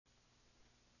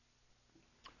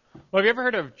Well, have you ever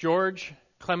heard of George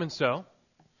Clemenceau?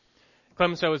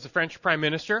 Clemenceau was the French prime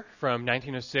minister from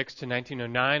 1906 to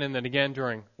 1909, and then again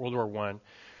during World War I. And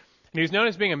he was known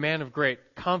as being a man of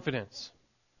great confidence.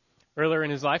 Earlier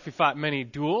in his life, he fought many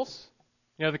duels.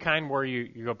 You know, the kind where you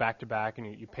go back to back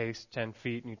and you pace 10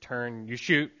 feet and you turn and you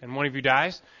shoot and one of you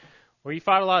dies. Well, he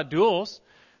fought a lot of duels.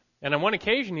 And on one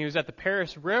occasion, he was at the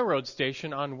Paris railroad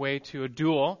station on way to a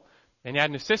duel, and he had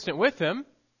an assistant with him.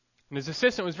 And his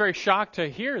assistant was very shocked to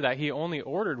hear that he only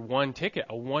ordered one ticket,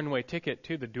 a one-way ticket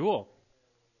to the duel.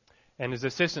 And his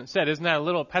assistant said, "Isn't that a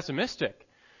little pessimistic?"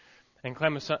 And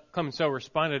Clemenceau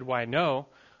responded, "Why, no.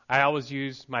 I always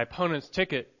use my opponent's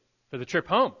ticket for the trip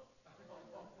home."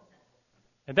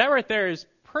 And that right there is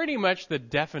pretty much the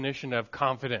definition of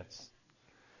confidence.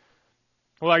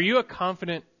 Well, are you a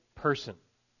confident person?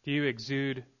 Do you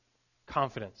exude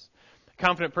confidence? A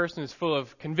confident person is full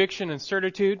of conviction and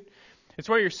certitude. It's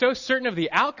where you're so certain of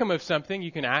the outcome of something,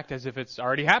 you can act as if it's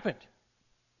already happened.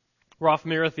 We're all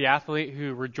familiar with the athlete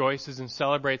who rejoices and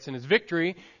celebrates in his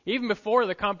victory even before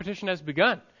the competition has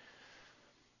begun.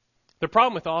 The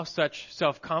problem with all such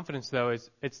self-confidence, though, is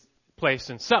it's placed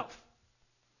in self.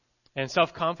 And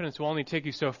self-confidence will only take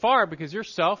you so far because your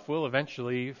self will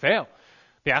eventually fail.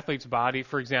 The athlete's body,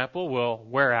 for example, will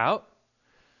wear out.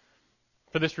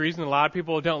 For this reason, a lot of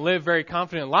people don't live very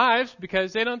confident lives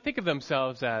because they don't think of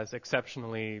themselves as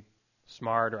exceptionally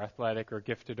smart or athletic or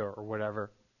gifted or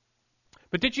whatever.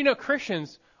 But did you know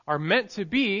Christians are meant to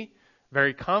be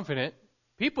very confident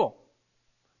people?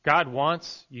 God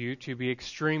wants you to be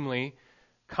extremely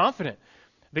confident.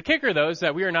 The kicker, though, is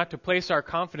that we are not to place our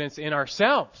confidence in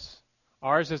ourselves.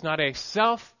 Ours is not a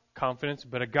self-confidence,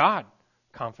 but a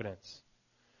God-confidence.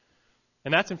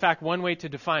 And that's, in fact, one way to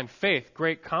define faith,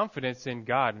 great confidence in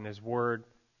God and His Word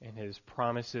and His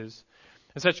promises.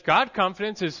 And such God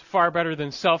confidence is far better than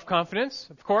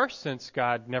self-confidence, of course, since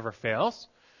God never fails.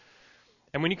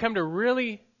 And when you come to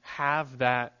really have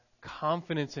that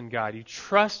confidence in God, you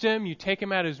trust Him, you take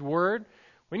Him at His Word,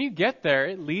 when you get there,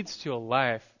 it leads to a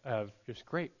life of just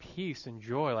great peace and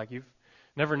joy like you've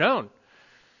never known.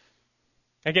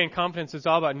 Again, confidence is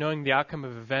all about knowing the outcome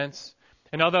of events.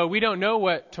 And although we don't know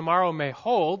what tomorrow may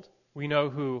hold, we know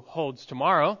who holds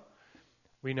tomorrow.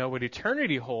 We know what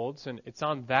eternity holds, and it's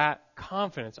on that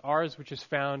confidence, ours which is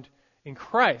found in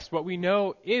Christ. What we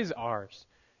know is ours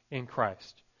in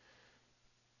Christ,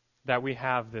 that we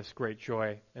have this great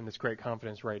joy and this great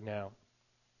confidence right now.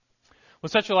 Well,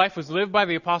 such a life was lived by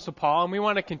the Apostle Paul, and we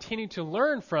want to continue to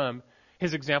learn from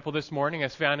his example this morning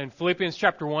as found in Philippians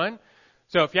chapter 1.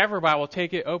 So if you have your Bible,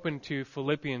 take it open to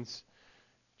Philippians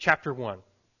chapter 1.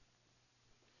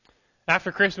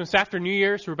 After Christmas, after New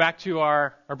Year's, we're back to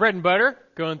our bread and butter,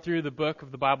 going through the book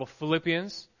of the Bible,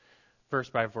 Philippians, verse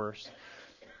by verse.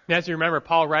 And as you remember,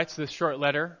 Paul writes this short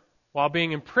letter while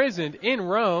being imprisoned in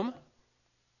Rome.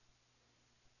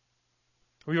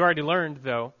 We've already learned,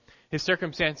 though, his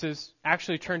circumstances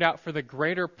actually turned out for the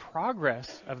greater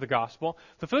progress of the gospel.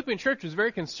 The Philippian church was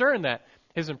very concerned that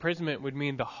his imprisonment would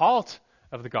mean the halt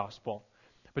of the gospel.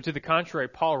 But to the contrary,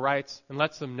 Paul writes and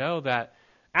lets them know that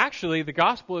actually the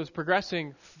gospel is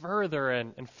progressing further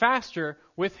and faster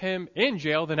with him in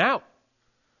jail than out.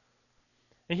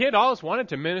 And he had always wanted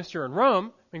to minister in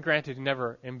Rome, and granted he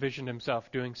never envisioned himself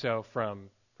doing so from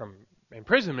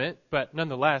imprisonment, but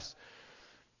nonetheless,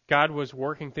 God was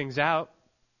working things out.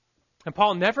 And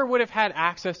Paul never would have had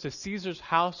access to Caesar's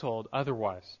household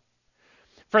otherwise.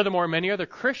 Furthermore, many other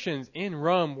Christians in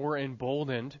Rome were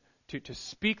emboldened to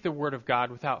speak the word of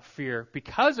God without fear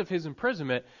because of his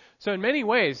imprisonment. So in many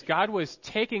ways, God was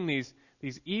taking these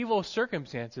evil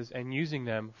circumstances and using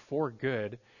them for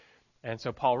good. And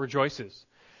so Paul rejoices.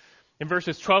 In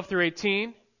verses 12 through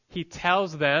 18, he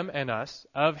tells them and us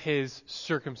of his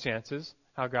circumstances,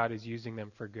 how God is using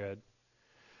them for good.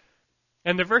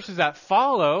 And the verses that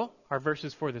follow are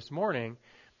verses for this morning.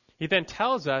 He then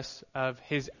tells us of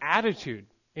his attitude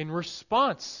in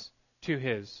response to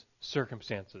his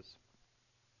circumstances.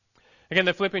 Again,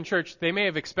 the Philippian church, they may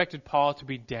have expected Paul to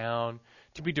be down,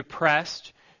 to be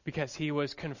depressed because he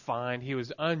was confined, he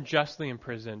was unjustly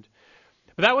imprisoned.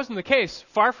 But that wasn't the case.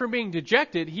 Far from being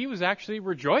dejected, he was actually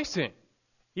rejoicing,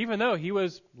 even though he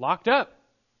was locked up.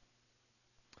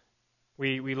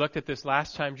 We looked at this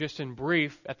last time just in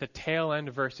brief at the tail end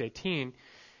of verse 18.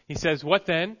 He says, "What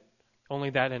then?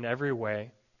 Only that in every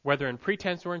way, whether in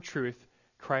pretense or in truth,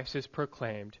 Christ is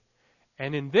proclaimed.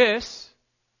 And in this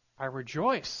I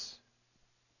rejoice."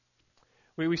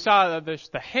 We saw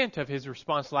the hint of his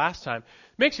response last time.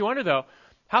 It makes you wonder, though,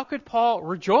 how could Paul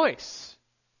rejoice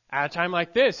at a time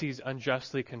like this? He's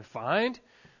unjustly confined.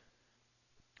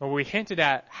 Well, we hinted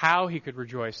at how he could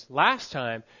rejoice last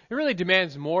time. It really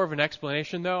demands more of an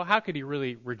explanation, though. How could he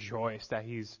really rejoice that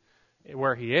he's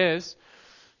where he is?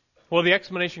 Well, the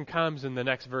explanation comes in the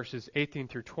next verses 18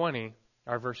 through 20,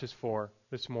 our verses for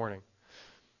this morning.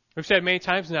 We've said many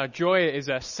times now, joy is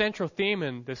a central theme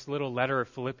in this little letter of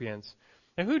Philippians.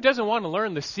 And who doesn't want to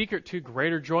learn the secret to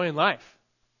greater joy in life?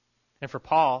 And for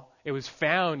Paul, it was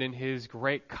found in his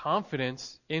great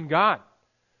confidence in God.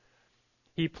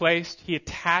 He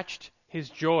attached his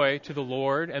joy to the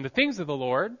Lord and the things of the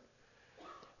Lord.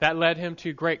 That led him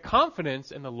to great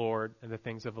confidence in the Lord and the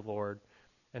things of the Lord.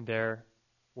 And there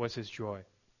was his joy.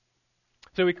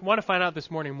 So we want to find out this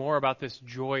morning more about this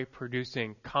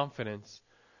joy-producing confidence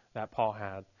that Paul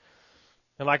had.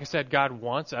 And like I said, God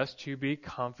wants us to be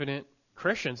confident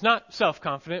Christians. Not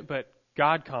self-confident, but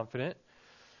God-confident.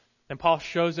 And Paul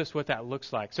shows us what that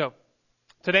looks like. So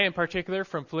today in particular,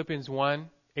 from Philippians 1,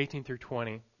 18 through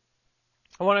 20,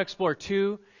 I want to explore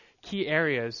two key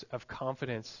areas of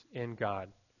confidence in God.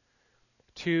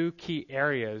 Two key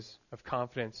areas of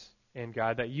confidence in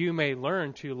God that you may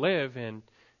learn to live in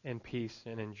peace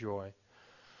and in joy.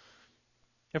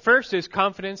 And first is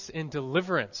confidence in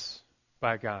deliverance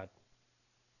by God.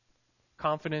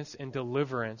 Confidence in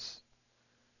deliverance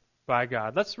by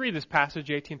God. Let's read this passage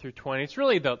 18 through 20. It's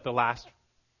really the last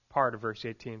part of verse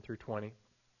 18 through 20.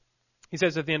 He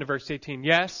says at the end of verse 18,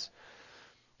 "Yes,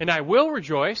 and I will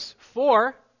rejoice,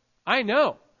 for I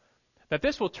know that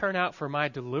this will turn out for my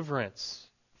deliverance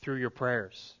through your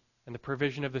prayers and the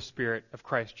provision of the Spirit of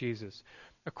Christ Jesus,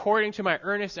 according to my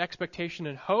earnest expectation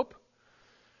and hope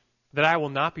that I will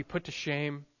not be put to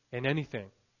shame in anything,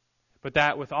 but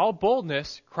that with all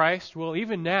boldness Christ will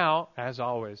even now, as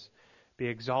always, be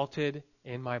exalted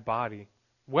in my body,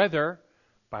 whether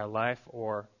by life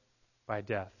or by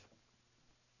death."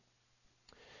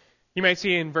 You might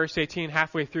see in verse 18,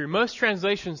 halfway through, most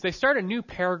translations, they start a new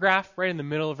paragraph right in the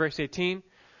middle of verse 18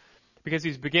 because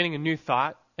he's beginning a new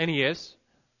thought, and he is.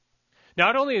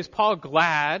 Not only is Paul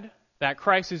glad that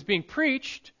Christ is being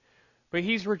preached, but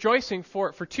he's rejoicing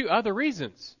for two other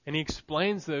reasons. And he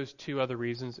explains those two other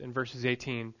reasons in verses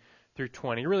 18 through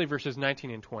 20, really verses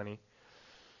 19 and 20.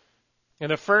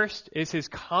 And the first is his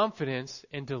confidence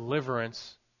in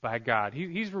deliverance by God.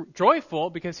 He's joyful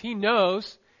because he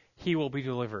knows he will be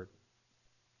delivered.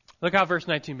 Look how verse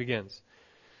 19 begins.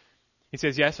 He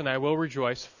says, "Yes, and I will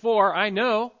rejoice, for I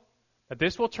know that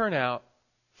this will turn out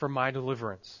for my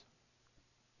deliverance."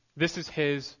 This is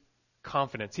his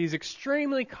confidence. He's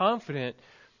extremely confident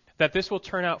that this will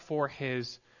turn out for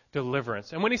his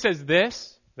deliverance. And when he says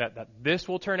this, that this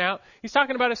will turn out, he's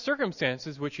talking about his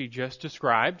circumstances, which he just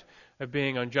described, of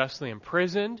being unjustly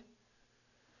imprisoned.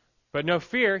 But no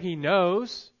fear, he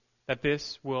knows that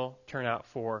this will turn out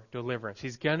for deliverance.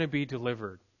 He's going to be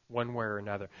delivered one way or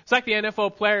another. It's like the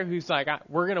NFL player who's like,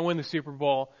 we're going to win the Super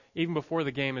Bowl even before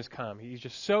the game has come. He's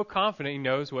just so confident he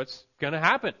knows what's going to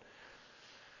happen.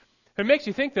 It makes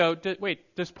you think, though,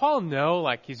 does Paul know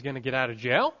like he's going to get out of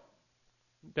jail?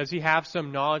 Does he have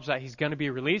some knowledge that he's going to be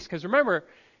released? Because remember,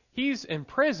 he's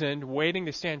imprisoned waiting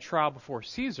to stand trial before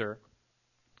Caesar.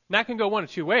 And that can go one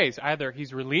of two ways. Either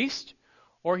he's released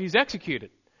or he's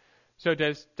executed. So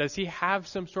does he have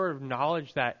some sort of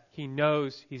knowledge that he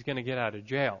knows he's going to get out of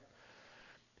jail?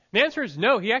 The answer is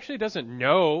no. He actually doesn't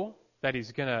know that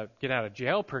he's going to get out of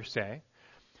jail per se.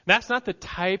 That's not the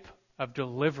type of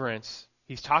deliverance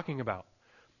he's talking about.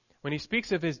 When he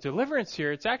speaks of his deliverance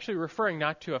here, it's actually referring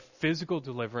not to a physical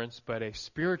deliverance, but a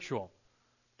spiritual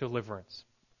deliverance.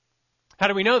 How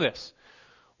do we know this?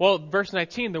 Well, verse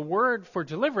 19, the word for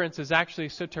deliverance is actually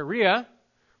soteria,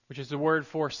 which is the word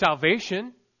for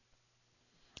salvation.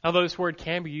 Although this word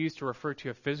can be used to refer to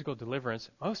a physical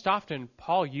deliverance, most often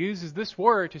Paul uses this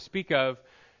word to speak of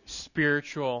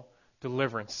spiritual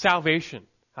deliverance, salvation,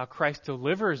 how Christ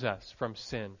delivers us from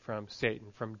sin, from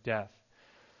Satan, from death.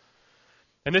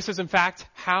 And this is, in fact,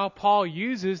 how Paul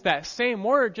uses that same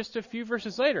word just a few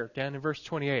verses later, down in verse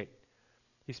 28.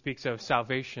 He speaks of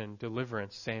salvation,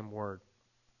 deliverance, same word.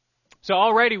 So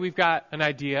already we've got an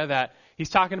idea that he's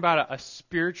talking about a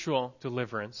spiritual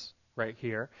deliverance right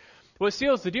here. What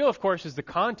seals the deal, of course, is the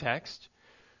context.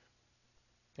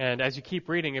 And as you keep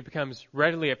reading, it becomes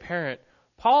readily apparent.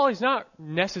 Paul is not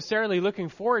necessarily looking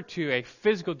forward to a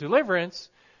physical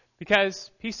deliverance because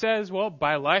he says, well,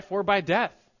 by life or by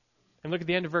death. And look at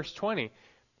the end of verse 20.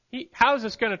 How is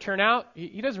this going to turn out?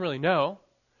 He doesn't really know.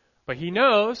 But he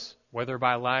knows whether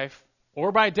by life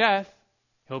or by death,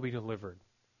 he'll be delivered.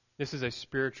 This is a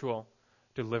spiritual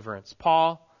deliverance.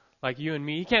 Paul, like you and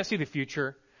me, he can't see the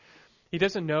future. He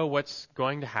doesn't know what's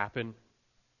going to happen.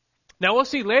 Now we'll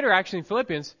see later, actually, in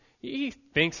Philippians, He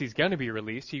thinks he's going to be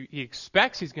released. He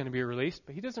expects he's going to be released,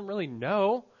 but he doesn't really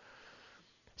know.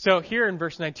 So here in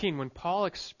verse 19, when Paul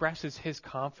expresses his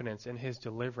confidence in his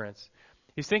deliverance,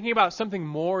 he's thinking about something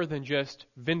more than just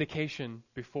vindication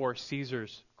before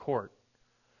Caesar's court.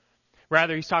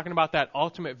 Rather, he's talking about that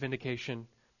ultimate vindication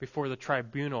before the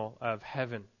tribunal of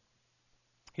heaven.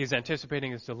 He's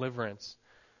anticipating his deliverance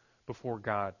before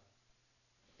God.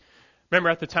 Remember,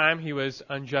 at the time, he was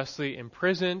unjustly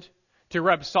imprisoned. To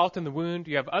rub salt in the wound,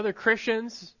 you have other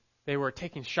Christians. They were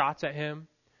taking shots at him.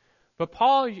 But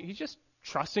Paul, he's just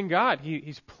trusting God.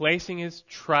 He's placing his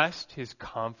trust, his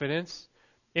confidence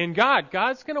in God.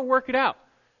 God's going to work it out.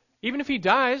 Even if he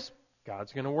dies,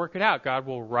 God's going to work it out. God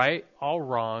will right all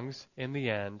wrongs in the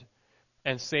end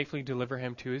and safely deliver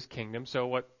him to his kingdom.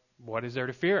 So what is there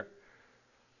to fear?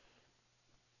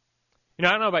 I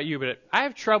don't know about you, but I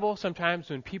have trouble sometimes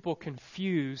when people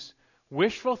confuse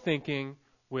wishful thinking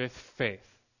with faith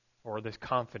or this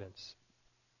confidence.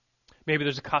 Maybe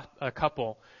there's a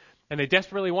couple and they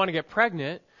desperately want to get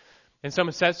pregnant, and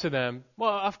someone says to them, well,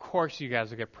 of course you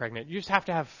guys will get pregnant. You just have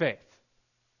to have faith.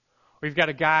 Or you've got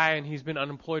a guy and he's been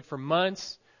unemployed for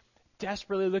months,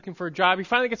 desperately looking for a job. He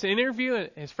finally gets an interview and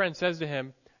his friend says to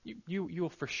him, you will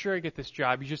for sure get this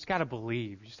job. You just got to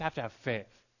believe. You just have to have faith.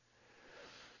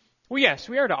 Well, yes,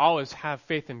 we are to always have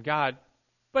faith in God,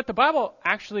 but the Bible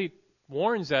actually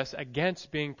warns us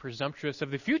against being presumptuous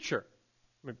of the future.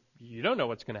 I mean, you don't know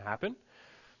what's going to happen.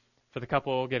 For the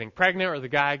couple getting pregnant or the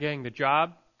guy getting the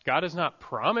job, God has not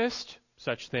promised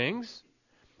such things.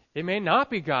 It may not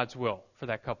be God's will for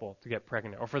that couple to get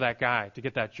pregnant or for that guy to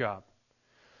get that job.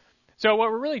 So what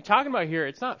we're really talking about here,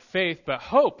 it's not faith, but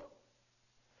hope.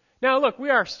 Now, look, we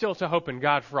are still to hope in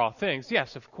God for all things.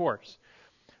 Yes, of course.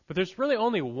 But there's really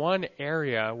only one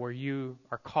area where you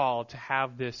are called to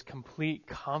have this complete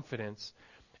confidence,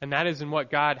 and that is in what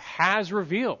God has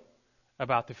revealed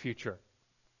about the future.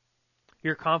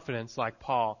 Your confidence, like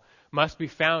Paul, must be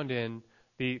found in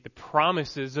the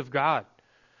promises of God.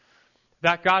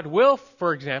 That God will,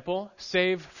 for example,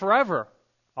 save forever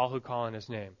all who call on his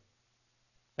name.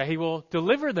 That he will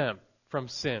deliver them from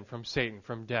sin, from Satan,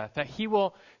 from death. That he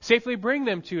will safely bring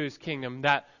them to his kingdom.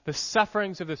 That the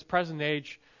sufferings of this present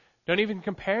age don't even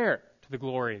compare to the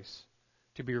glories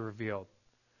to be revealed.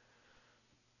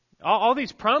 All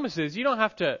these promises, you don't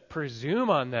have to presume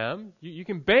on them. You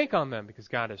can bank on them because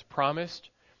God has promised.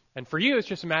 And for you, it's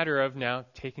just a matter of now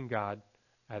taking God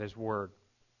at his word.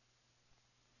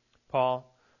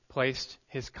 Paul placed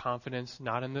his confidence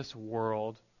not in this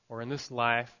world or in this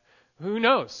life. Who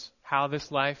knows how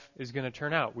this life is going to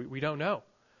turn out? We don't know.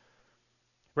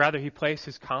 Rather, he placed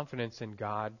his confidence in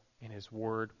God, in his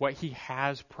word, what he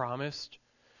has promised.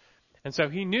 And so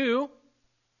he knew,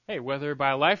 hey, whether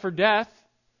by life or death,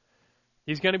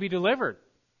 he's going to be delivered.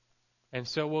 And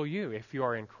so will you if you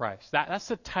are in Christ. That's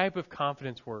the type of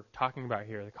confidence we're talking about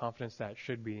here, the confidence that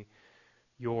should be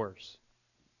yours.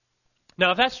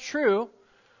 Now, if that's true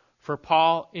for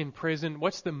Paul in prison,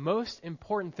 what's the most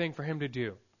important thing for him to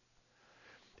do?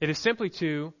 It is simply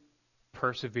to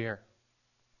persevere,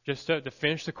 just to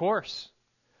finish the course.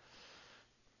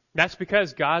 That's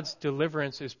because God's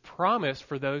deliverance is promised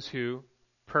for those who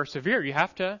persevere. You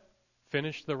have to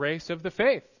finish the race of the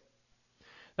faith.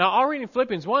 Now, already in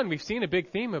Philippians 1, we've seen a big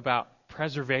theme about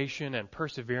preservation and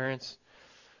perseverance.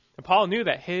 And Paul knew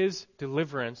that his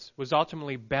deliverance was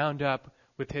ultimately bound up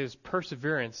with his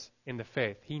perseverance in the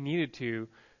faith. He needed to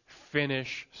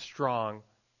finish strong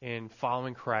in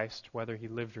following Christ, whether he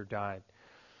lived or died.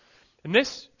 And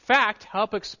this fact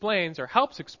helps explain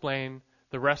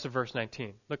the rest of verse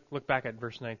 19. Look back at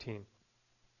verse 19.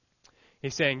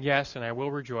 He's saying, yes, and I will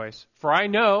rejoice, for I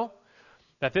know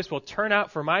that this will turn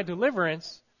out for my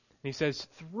deliverance, and he says,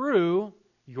 through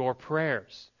your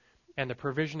prayers and the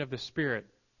provision of the Spirit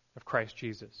of Christ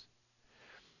Jesus.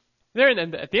 There,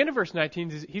 and at the end of verse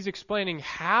 19, he's explaining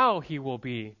how he will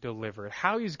be delivered,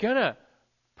 how he's going to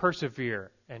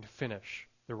persevere and finish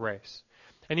the race.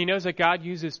 And he knows that God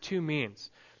uses two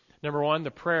means. Number one, the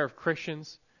prayer of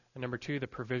Christians, and number two, the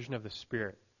provision of the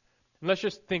Spirit. And let's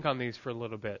just think on these for a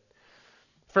little bit.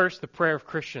 First, the prayer of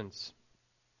Christians.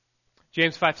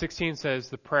 James 5:16 says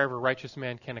the prayer of a righteous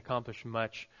man can accomplish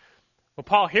much. Well,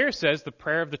 Paul here says the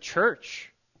prayer of the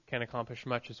church can accomplish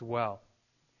much as well.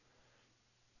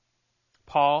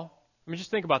 Paul, I mean,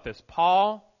 just think about this.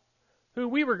 Paul, who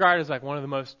we regard as like one of the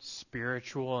most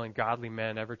spiritual and godly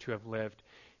men ever to have lived,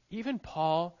 even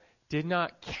Paul did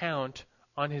not count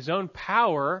on his own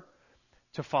power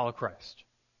to follow Christ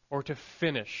or to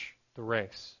finish the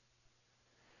race.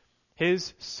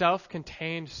 His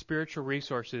self-contained spiritual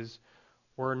resources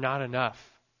were not enough.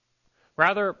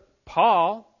 Rather,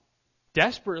 Paul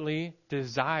desperately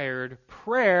desired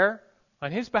prayer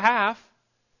on his behalf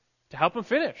to help him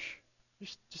finish.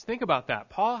 Just think about that.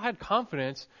 Paul had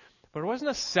confidence, but it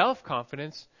wasn't a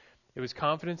self-confidence. It was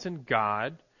confidence in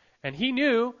God. And he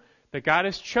knew that God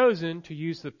has chosen to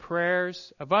use the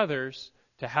prayers of others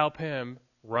to help him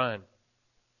run.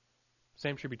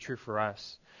 Same should be true for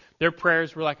us. Their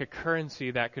prayers were like a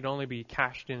currency that could only be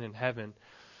cashed in heaven.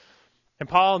 And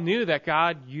Paul knew that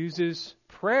God uses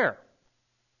prayer.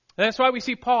 And that's why we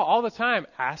see Paul all the time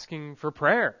asking for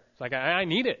prayer. It's like, I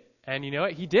need it. And you know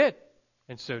what? He did.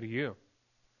 And so do you.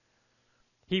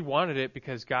 He wanted it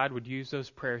because God would use those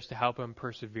prayers to help him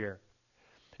persevere.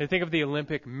 And think of the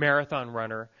Olympic marathon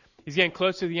runner. He's getting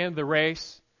close to the end of the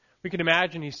race. We can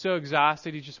imagine he's so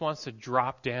exhausted he just wants to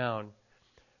drop down.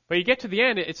 But you get to the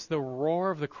end, it's the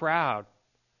roar of the crowd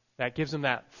that gives him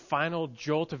that final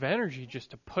jolt of energy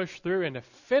just to push through and to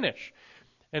finish.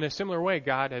 In a similar way,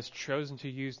 God has chosen to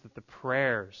use the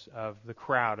prayers of the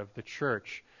crowd, of the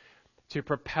church, to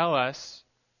propel us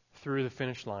through the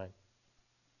finish line.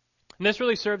 And this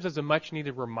really serves as a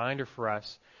much-needed reminder for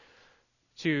us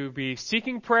to be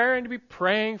seeking prayer and to be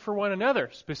praying for one another,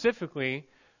 specifically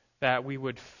that we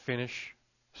would finish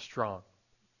strong.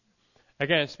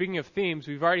 Again, speaking of themes,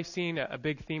 we've already seen a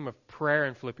big theme of prayer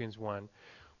in Philippians 1.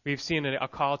 We've seen a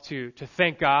call to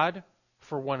thank God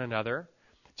for one another,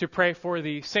 to pray for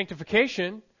the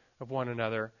sanctification of one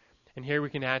another, and here we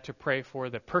can add to pray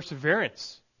for the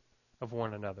perseverance of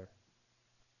one another.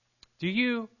 Do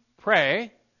you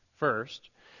pray first,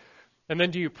 and then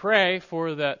do you pray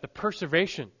for the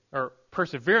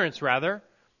perseverance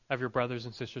of your brothers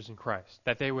and sisters in Christ,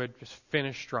 that they would just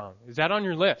finish strong? Is that on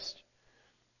your list?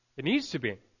 It needs to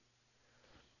be.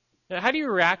 Now, how do you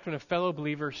react when a fellow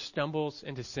believer stumbles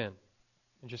into sin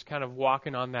and just kind of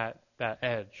walking on that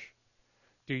edge?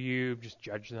 Do you just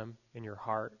judge them in your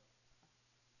heart?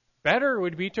 Better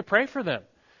would be to pray for them,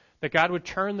 that God would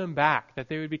turn them back, that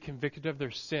they would be convicted of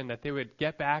their sin, that they would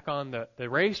get back on the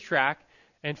racetrack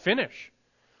and finish.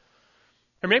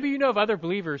 Or maybe you know of other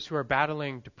believers who are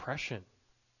battling depression,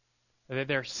 or that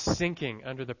they're sinking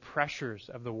under the pressures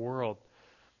of the world.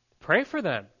 Pray for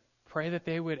them. Pray that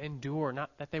they would endure,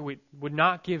 not that they would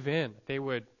not give in. They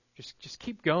would just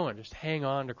keep going, just hang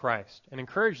on to Christ, and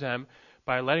encourage them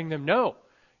by letting them know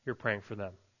you're praying for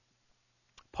them.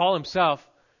 Paul himself,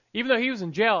 even though he was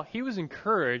in jail, he was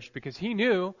encouraged because he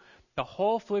knew the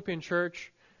whole Philippian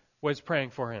church was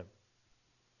praying for him.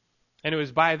 And it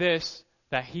was by this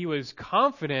that he was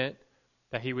confident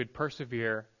that he would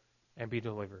persevere and be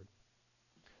delivered.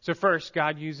 So first,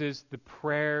 God uses the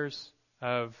prayers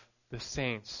of the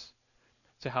saints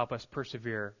to help us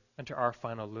persevere unto our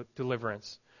final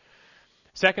deliverance.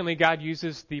 Secondly, God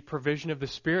uses the provision of the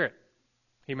Spirit.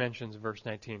 He mentions in verse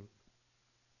 19.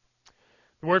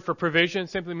 The word for provision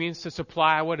simply means to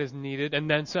supply what is needed and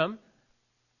then some.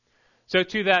 So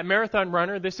to that marathon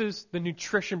runner, this is the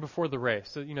nutrition before the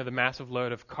race. So, the massive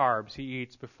load of carbs he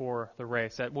eats before the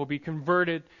race that will be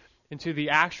converted into the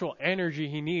actual energy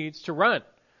he needs to run.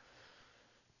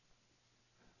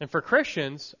 And for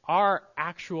Christians, our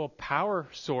actual power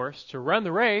source to run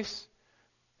the race,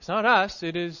 it's not us,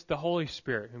 it is the Holy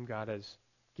Spirit whom God has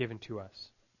given to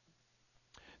us.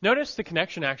 Notice the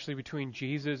connection actually between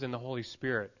Jesus and the Holy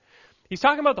Spirit. He's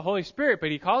talking about the Holy Spirit,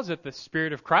 but he calls it the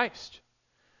Spirit of Christ.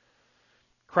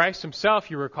 Christ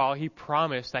himself, you recall, he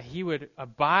promised that he would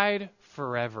abide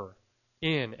forever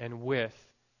in and with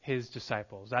his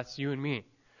disciples. That's you and me.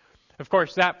 Of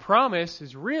course, that promise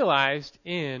is realized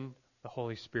in the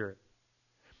Holy Spirit.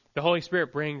 The Holy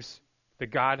Spirit brings the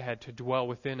Godhead to dwell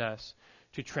within us,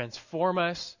 to transform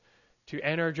us, to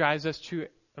energize us, to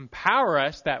empower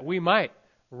us that we might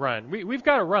run. We've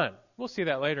got to run. We'll see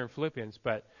that later in Philippians,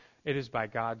 but it is by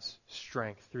God's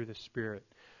strength through the Spirit.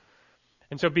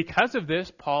 And so because of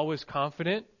this, Paul was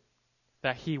confident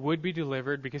that he would be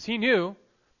delivered because he knew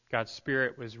God's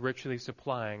Spirit was richly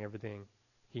supplying everything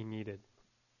he needed.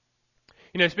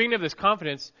 Speaking of this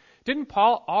confidence, didn't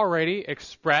Paul already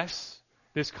express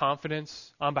this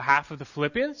confidence on behalf of the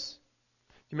Philippians?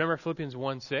 Do you remember Philippians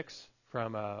 1:6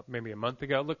 from maybe a month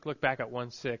ago? Look back at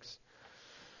 1:6.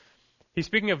 He's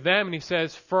speaking of them and he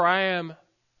says, "For I am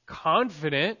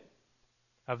confident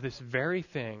of this very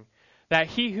thing, that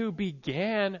he who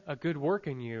began a good work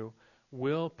in you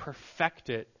will perfect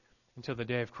it until the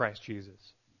day of Christ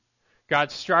Jesus."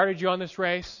 God started you on this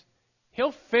race.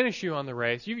 He'll finish you on the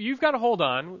race. You've got to hold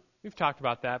on. We've talked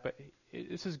about that, but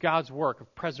this is God's work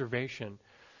of preservation.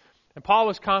 And Paul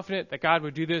was confident that God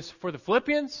would do this for the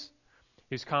Philippians.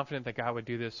 He was confident that God would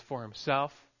do this for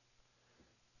himself.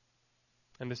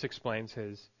 And this explains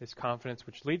his confidence,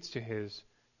 which leads to his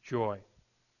joy.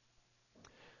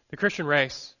 The Christian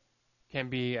race can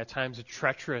be at times a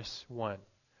treacherous one,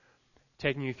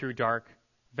 taking you through dark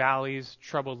valleys,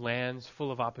 troubled lands,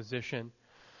 full of opposition.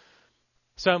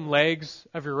 Some legs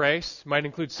of your race might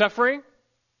include suffering.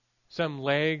 Some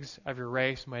legs of your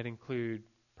race might include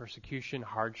persecution,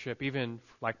 hardship, even,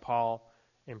 like Paul,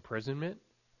 imprisonment.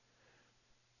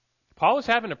 Paul was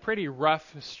having a pretty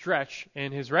rough stretch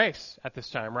in his race at this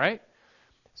time, right?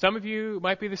 Some of you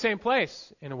might be the same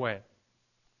place in a way.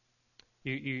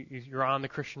 You're on the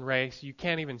Christian race. You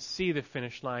can't even see the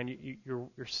finish line. You're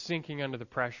sinking under the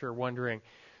pressure, wondering,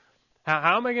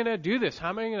 how am I going to do this? How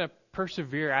am I going to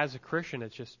persevere as a Christian?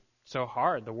 It's just so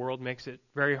hard. The world makes it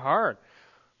very hard.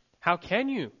 How can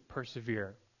you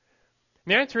persevere?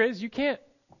 And the answer is you can't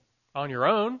on your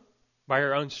own, by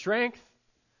your own strength.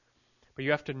 But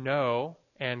you have to know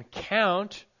and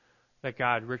count that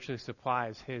God richly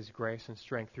supplies His grace and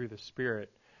strength through the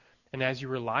Spirit. And as you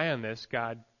rely on this,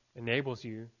 God enables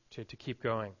you to keep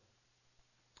going.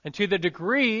 And to the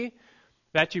degree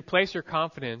that you place your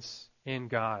confidence in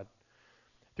God,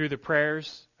 through the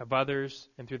prayers of others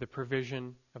and through the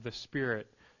provision of the Spirit,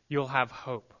 you'll have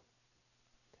hope.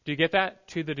 Do you get that?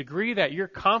 To the degree that you're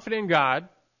confident in God,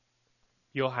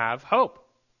 you'll have hope.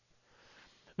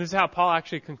 This is how Paul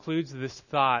actually concludes this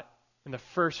thought in the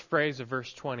first phrase of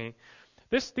verse 20.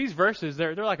 These verses,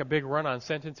 they're like a big run-on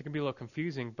sentence. It can be a little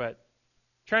confusing, but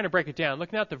trying to break it down.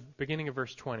 Looking at the beginning of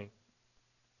verse 20.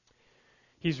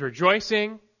 He's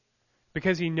rejoicing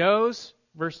because he knows,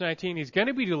 verse 19, he's going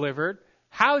to be delivered.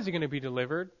 How is he going to be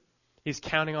delivered? He's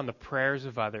counting on the prayers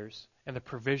of others and the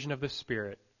provision of the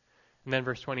Spirit. And then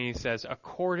verse 20, he says,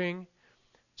 according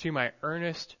to my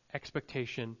earnest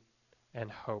expectation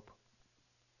and hope.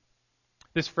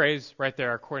 This phrase right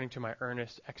there, according to my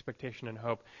earnest expectation and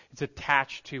hope, it's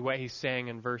attached to what he's saying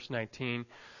in verse 19.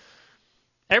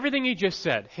 Everything he just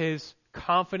said, his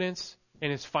confidence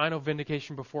in his final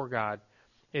vindication before God,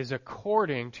 is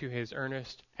according to his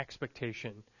earnest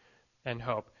expectation and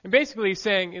hope. And basically he's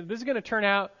saying, this is going to turn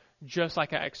out just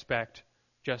like I expect,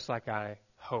 just like I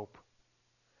hope.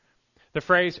 The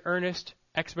phrase earnest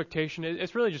expectation,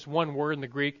 it's really just one word in the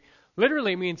Greek.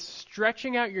 Literally means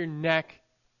stretching out your neck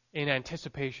in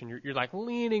anticipation. You're like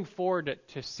leaning forward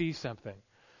to see something.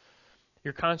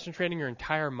 You're concentrating your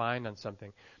entire mind on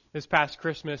something. This past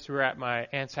Christmas, we were at my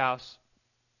aunt's house,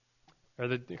 or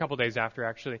a couple days after,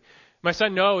 actually. My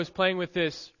son Noah was playing with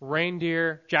this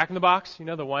reindeer Jack-in-the-Box,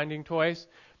 the winding toys.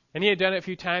 And he had done it a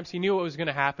few times. He knew what was going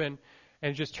to happen,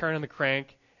 and just turning the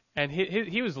crank. And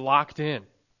he was locked in.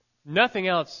 Nothing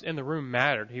else in the room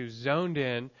mattered. He was zoned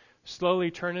in,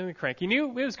 slowly turning the crank. He knew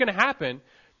it was going to happen,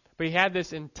 but he had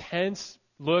this intense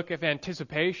look of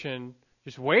anticipation,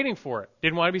 just waiting for it.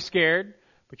 Didn't want to be scared,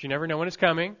 but you never know when it's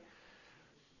coming.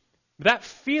 But that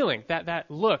feeling, that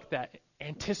look, that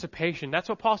anticipation, that's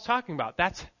what Paul's talking about.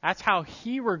 That's how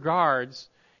he regards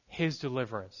his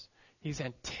deliverance. He's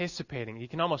anticipating. He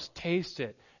can almost taste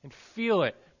it and feel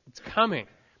it. It's coming.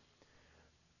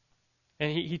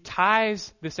 And he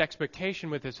ties this expectation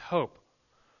with his hope.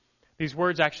 These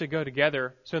words actually go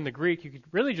together. So in the Greek, you could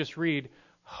really just read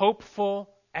hopeful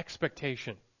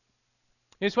expectation.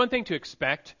 It's one thing to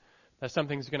expect that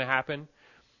something's going to happen.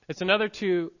 It's another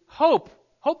to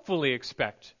hopefully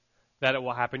expect that it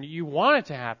will happen. You want it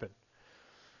to happen.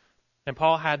 And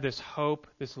Paul had this hope,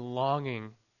 this longing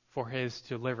for his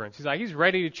deliverance. He's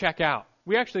ready to check out.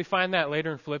 We actually find that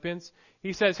later in Philippians.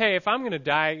 He says, hey, if I'm going to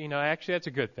die, actually that's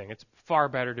a good thing. It's far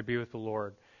better to be with the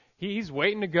Lord. He's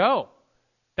waiting to go.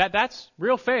 That's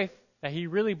real faith, that he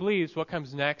really believes what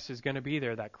comes next is going to be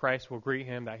there, that Christ will greet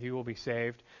him, that he will be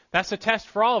saved. That's a test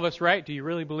for all of us, right? Do you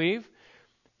really believe?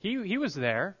 He was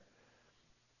there.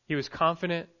 He was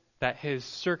confident that his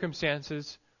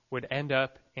circumstances would end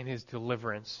up in his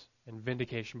deliverance and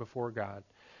vindication before God.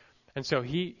 And so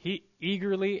he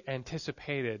eagerly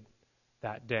anticipated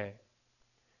that day.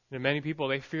 And many people,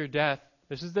 they fear death.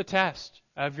 This is the test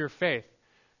of your faith.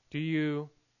 Do you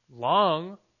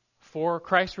long for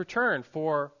Christ's return,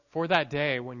 for that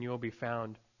day when you will be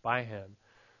found by him,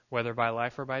 whether by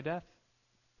life or by death?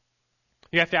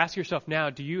 You have to ask yourself now,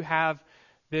 do you have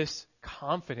this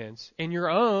confidence in your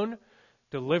own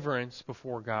deliverance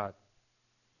before God?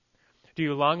 Do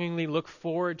you longingly look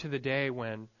forward to the day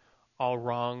when all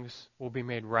wrongs will be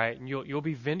made right and you'll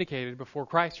be vindicated before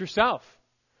Christ yourself?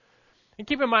 And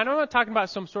keep in mind, I'm not talking about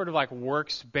some sort of like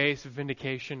works-based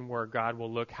vindication where God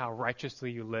will look how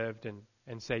righteously you lived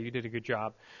and say you did a good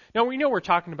job. No, we know we're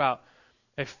talking about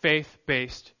a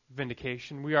faith-based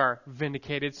vindication. We are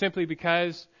vindicated simply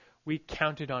because we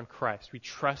counted on Christ. We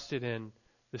trusted in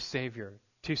the Savior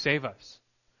to save us.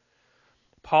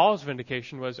 Paul's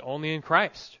vindication was only in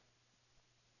Christ.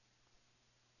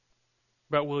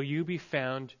 but will you be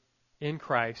found in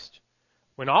Christ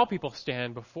when all people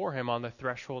stand before him on the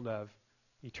threshold of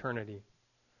eternity?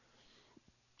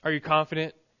 Are you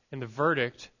confident in the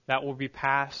verdict that will be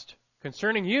passed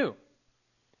concerning you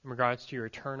in regards to your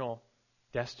eternal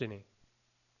destiny?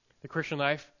 The Christian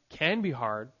life can be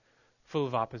hard, full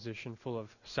of opposition, full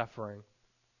of suffering.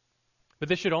 But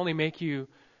this should only make you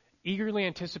eagerly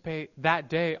anticipate that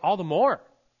day all the more.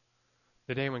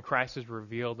 The day when Christ is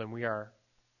revealed and we are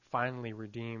finally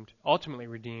redeemed, ultimately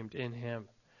redeemed in him.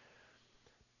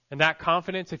 And that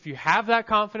confidence, if you have that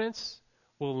confidence,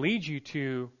 will lead you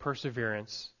to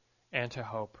perseverance and to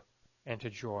hope and to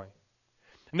joy.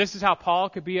 And this is how Paul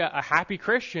could be a happy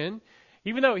Christian,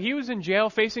 even though he was in jail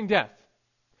facing death.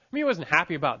 I mean, he wasn't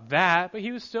happy about that, but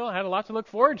he was still had a lot to look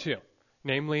forward to,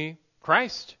 namely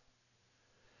Christ.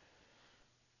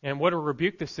 And what a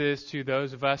rebuke this is to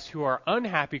those of us who are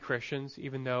unhappy Christians,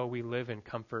 even though we live in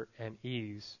comfort and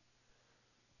ease.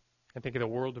 I think the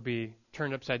world would be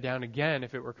turned upside down again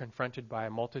if it were confronted by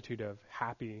a multitude of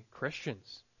happy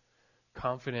Christians,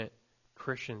 confident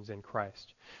Christians in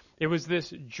Christ. It was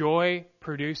this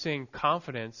joy-producing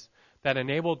confidence that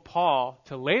enabled Paul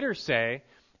to later say,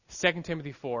 2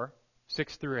 Timothy 4,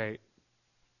 6 through 8,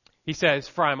 he says,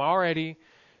 "For I am already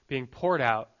being poured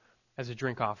out as a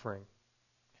drink offering,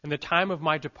 and the time of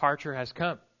my departure has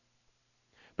come.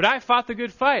 But I have fought the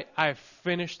good fight. I have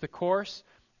finished the course.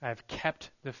 I have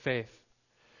kept the faith.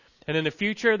 And in the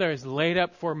future there is laid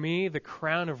up for me the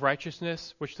crown of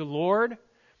righteousness, which the Lord,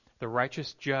 the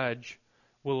righteous judge,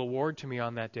 will award to me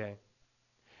on that day.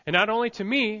 And not only to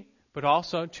me, but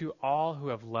also to all who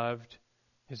have loved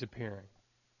his appearing."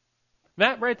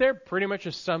 That right there pretty much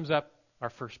just sums up our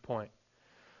first point.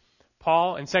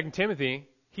 Paul in 2 Timothy,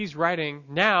 he's writing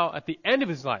now at the end of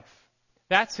his life.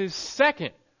 That's his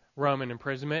second Roman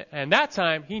imprisonment, and that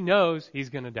time he knows he's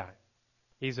going to die.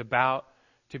 He's about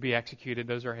to be executed.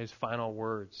 Those are his final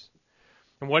words.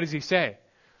 And what does he say?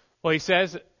 Well, he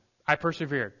says, I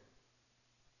persevered.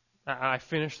 I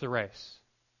finished the race.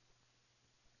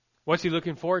 What's he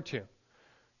looking forward to?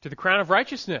 To the crown of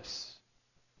righteousness,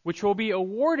 which will be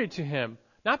awarded to him,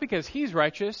 not because he's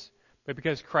righteous, but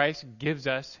because Christ gives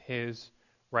us his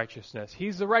righteousness.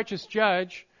 He's the righteous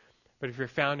judge, but if you're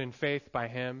found in faith by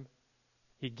him,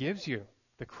 he gives you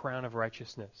the crown of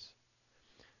righteousness.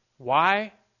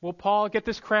 Why will Paul get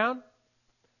this crown?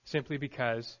 Simply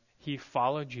because he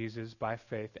followed Jesus by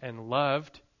faith and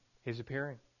loved his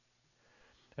appearing.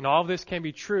 And all of this can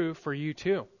be true for you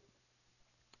too.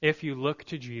 If you look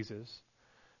to Jesus,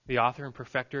 the author and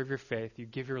perfecter of your faith, you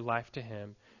give your life to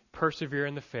him, persevere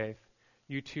in the faith,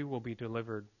 you too will be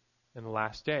delivered in the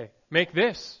last day. Make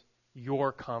this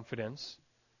your confidence,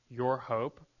 your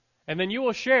hope, and then you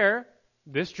will share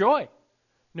this joy,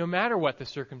 no matter what the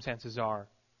circumstances are.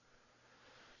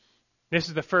 This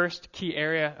is the first key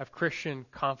area of Christian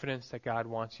confidence that God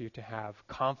wants you to have.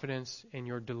 Confidence in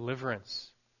your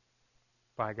deliverance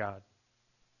by God.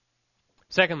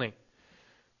 Secondly,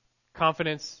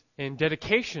 confidence in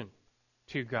dedication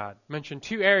to God. I mentioned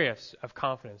two areas of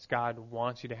confidence God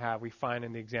wants you to have. We find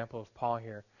in the example of Paul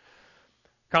here.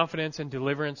 Confidence in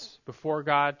deliverance before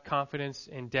God. Confidence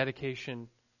in dedication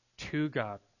to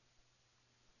God.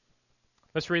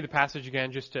 Let's read the passage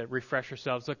again just to refresh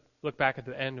ourselves. Look back at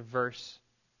the end of verse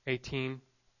 18.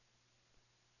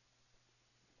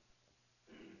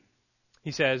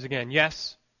 He says again,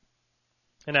 "Yes,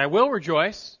 and I will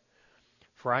rejoice,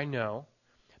 for I know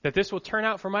that this will turn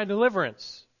out for my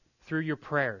deliverance through your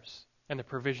prayers and the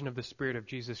provision of the Spirit of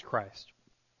Jesus Christ,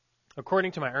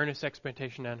 according to my earnest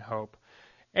expectation and hope,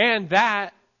 and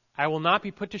that I will not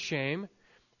be put to shame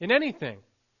in anything,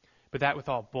 but that with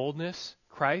all boldness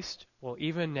Christ will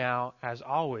even now, as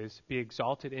always, be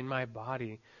exalted in my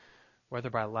body, whether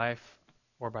by life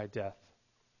or by death."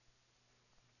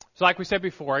 So like we said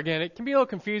before, again, it can be a little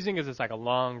confusing because it's like a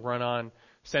long run-on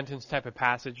sentence type of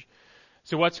passage.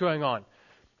 So what's going on?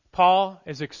 Paul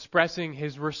is expressing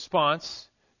his response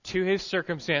to his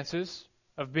circumstances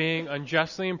of being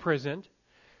unjustly imprisoned,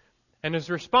 and his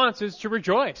response is to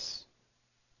rejoice.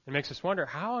 It makes us wonder,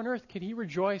 how on earth could he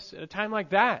rejoice at a time like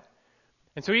that?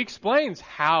 And so he explains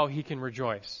how he can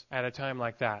rejoice at a time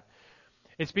like that.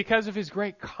 It's because of his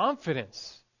great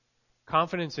confidence.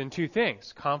 Confidence in two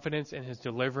things. Confidence in his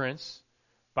deliverance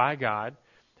by God,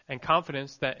 and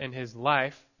confidence that in his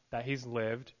life that he's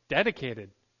lived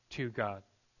dedicated to God.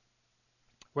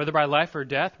 Whether by life or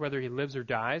death, whether he lives or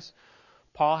dies,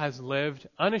 Paul has lived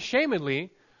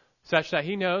unashamedly such that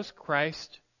he knows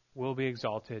Christ will be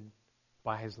exalted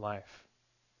by his life.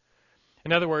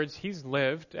 In other words, he's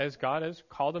lived as God has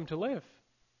called him to live.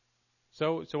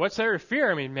 So what's there to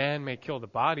fear? I mean, man may kill the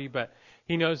body, but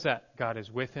he knows that God is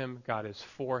with him, God is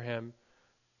for him,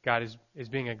 God is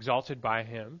being exalted by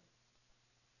him.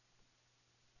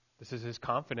 This is his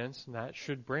confidence, and that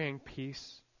should bring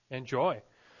peace and joy.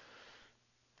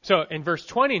 So in verse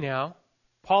 20 now,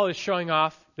 Paul is showing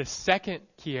off the second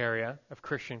key area of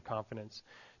Christian confidence,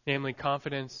 namely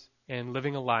confidence in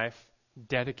living a life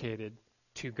dedicated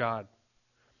to God.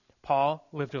 Paul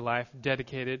lived a life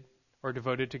dedicated or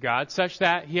devoted to God such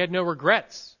that he had no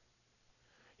regrets.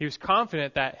 He was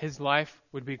confident that his life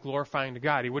would be glorifying to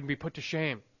God. He wouldn't be put to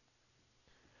shame.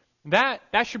 That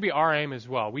should be our aim as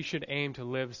well. We should aim to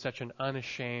live such an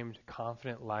unashamed,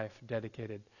 confident life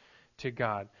dedicated to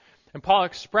God. And Paul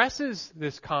expresses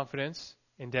this confidence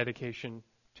and dedication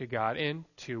to God in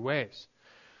two ways.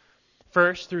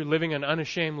 First, through living an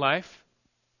unashamed life.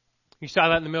 You saw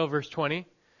that in the middle of verse 20.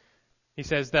 He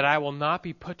says that I will not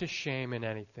be put to shame in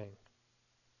anything.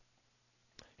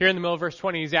 Here in the middle of verse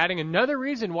 20, he's adding another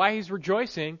reason why he's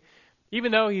rejoicing,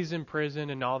 even though he's in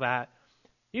prison and all that.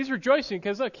 He's rejoicing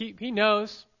because, look, he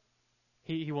knows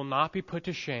he will not be put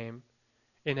to shame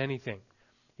in anything.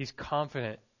 He's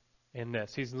confident in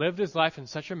this. He's lived his life in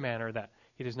such a manner that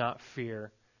he does not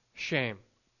fear shame.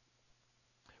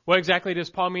 What exactly does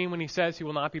Paul mean when he says he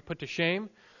will not be put to shame?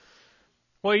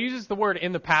 Well, he uses the word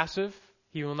in the passive.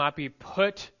 He will not be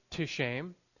put to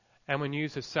shame. And when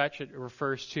used as such, it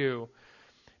refers to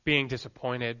being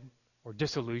disappointed or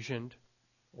disillusioned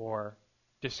or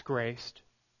disgraced.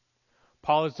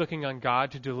 Paul is looking on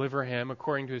God to deliver him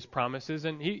according to his promises,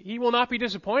 and he will not be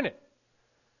disappointed.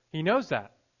 He knows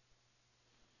that.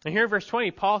 And here in verse 20,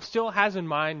 Paul still has in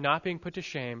mind not being put to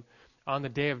shame on the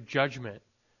day of judgment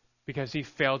because he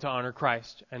failed to honor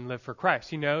Christ and live for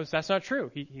Christ. He knows that's not true.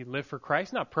 He lived for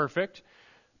Christ, not perfect,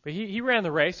 but he ran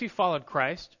the race. He followed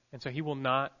Christ, and so he will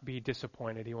not be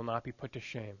disappointed. He will not be put to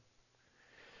shame.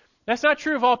 That's not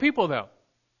true of all people, though.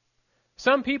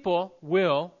 Some people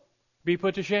will be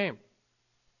put to shame.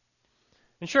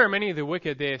 And sure, many of the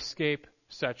wicked, they escape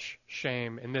such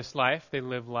shame in this life. They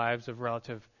live lives of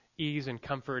relative ease and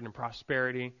comfort and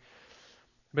prosperity.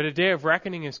 But a day of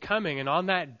reckoning is coming, and on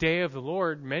that day of the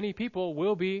Lord, many people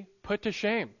will be put to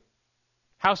shame.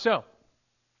 How so?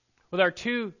 Well, there are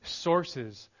two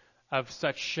sources of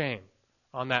such shame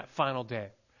on that final day.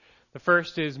 The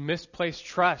first is misplaced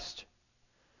trust.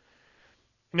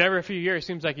 And every few years, it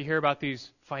seems like you hear about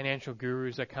these financial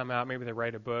gurus that come out. Maybe they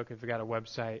write a book, if they've got a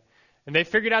website. And they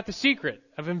figured out the secret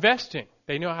of investing.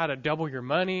 They know how to double your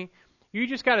money. You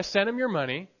just got to send them your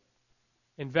money,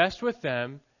 invest with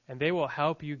them, and they will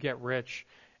help you get rich.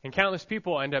 And countless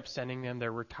people end up sending them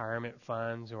their retirement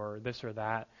funds or this or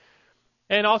that.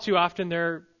 And all too often,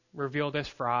 they're revealed as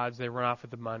frauds. They run off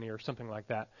with the money or something like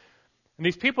that. And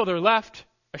these people, they're left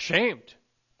ashamed.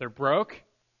 They're broke,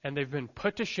 and they've been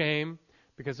put to shame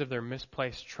because of their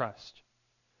misplaced trust.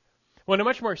 Well, in a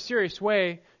much more serious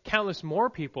way, countless more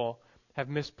people have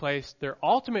misplaced their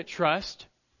ultimate trust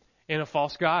in a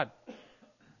false god.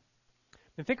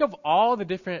 And think of all the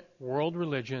different world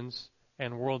religions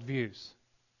and worldviews.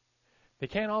 They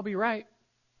can't all be right.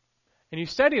 And you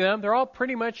study them, they're all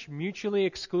pretty much mutually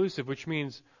exclusive, which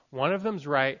means one of them's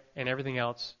right and everything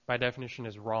else, by definition,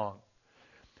 is wrong.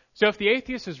 So if the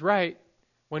atheist is right,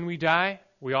 when we die,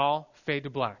 we all fade to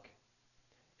black.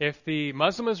 If the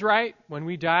Muslim is right, when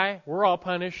we die, we're all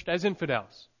punished as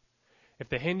infidels. If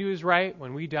the Hindu is right,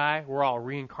 when we die, we're all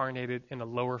reincarnated in a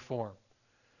lower form.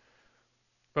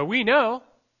 But we know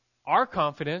our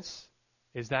confidence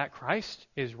is that Christ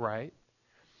is right.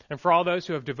 And for all those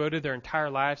who have devoted their entire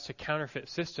lives to counterfeit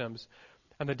systems,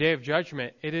 on the day of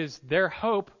judgment, it is their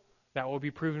hope that will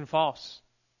be proven false.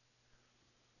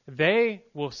 They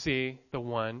will see the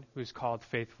one who is called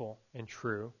faithful and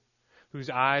true, whose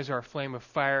eyes are a flame of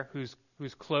fire, who's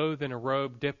clothed in a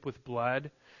robe dipped with blood,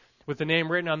 with the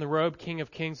name written on the robe, King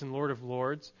of Kings and Lord of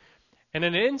Lords. And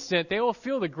in an instant, they will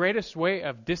feel the greatest weight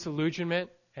of disillusionment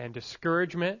and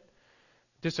discouragement,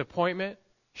 disappointment.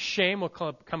 Shame will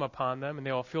come upon them, and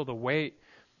they will feel the weight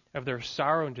of their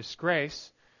sorrow and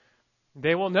disgrace.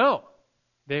 They will know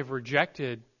they've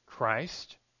rejected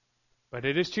Christ, but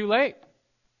it is too late.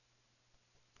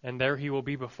 And there he will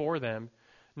be before them,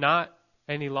 not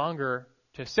any longer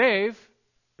to save,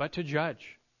 but to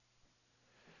judge.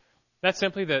 That's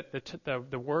simply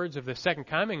the words of the second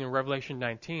coming in Revelation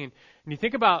 19. And you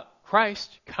think about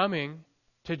Christ coming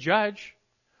to judge,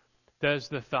 does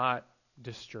the thought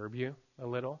disturb you a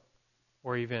little?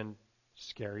 Or even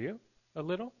scare you a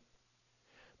little?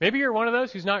 Maybe you're one of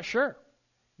those who's not sure.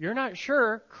 You're not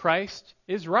sure Christ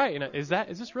is right. Is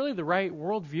this really the right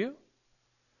worldview?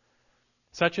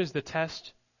 Such is the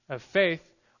test of faith.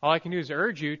 all I can do is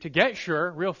urge you to get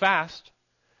sure real fast.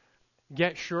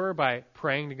 Get sure by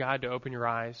praying to God to open your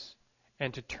eyes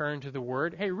and to turn to the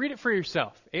Word. Hey, read it for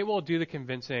yourself. It will do the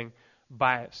convincing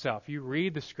by itself. You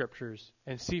read the Scriptures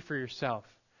and see for yourself.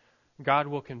 God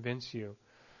will convince you.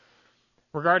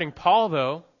 Regarding Paul,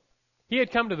 though, he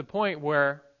had come to the point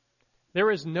where there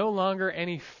was no longer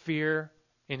any fear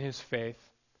in his faith.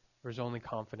 There was only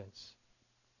confidence.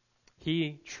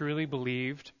 He truly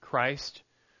believed Christ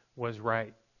was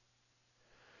right.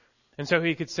 And so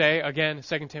he could say, again,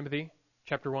 2 Timothy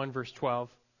chapter 1, verse 12,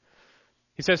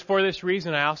 he says, "For this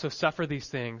reason I also suffer these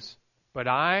things, but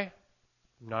I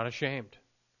am not ashamed.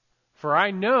 For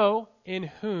I know in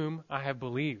whom I have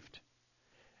believed,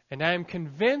 and I am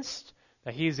convinced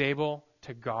that he is able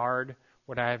to guard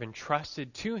what I have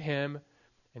entrusted to him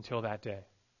until that day."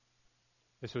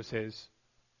 This was his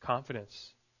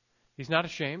confidence. He's not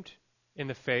ashamed in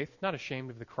the faith, not ashamed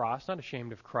of the cross, not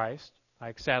ashamed of Christ,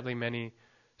 like sadly many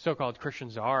so-called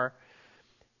Christians are.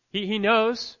 He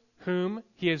knows whom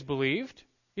he has believed.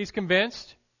 He's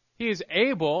convinced he is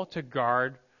able to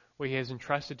guard what he has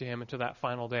entrusted to him until that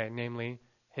final day, namely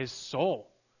his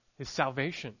soul, his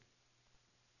salvation.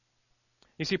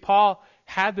 You see, Paul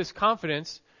had this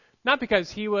confidence not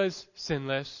because he was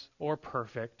sinless or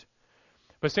perfect,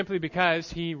 but simply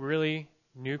because he really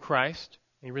knew Christ.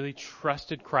 He really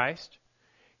trusted Christ.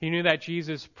 He knew that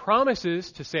Jesus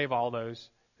promises to save all those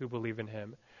who believe in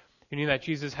him. He knew that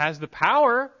Jesus has the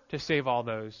power to save all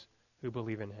those who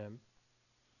believe in him.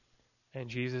 And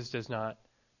Jesus does not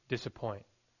disappoint.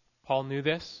 Paul knew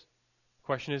this. The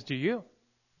question is, do you?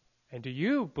 And do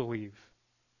you believe?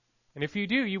 And if you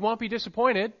do, you won't be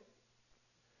disappointed.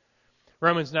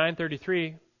 Romans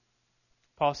 9:33,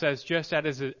 Paul says, "Just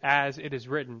as it is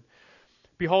written,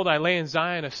 Behold, I lay in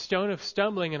Zion a stone of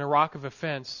stumbling and a rock of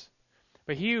offense,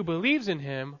 but he who believes in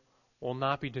him will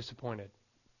not be disappointed."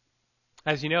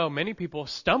 As you know, many people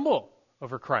stumble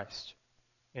over Christ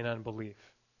in unbelief.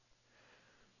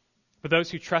 But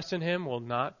those who trust in him will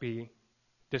not be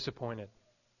disappointed.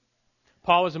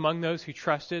 Paul was among those who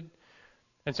trusted,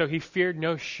 and so he feared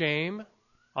no shame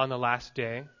on the last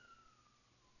day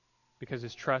because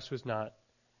his trust was not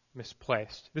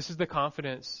misplaced. This is the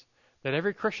confidence that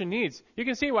every Christian needs. You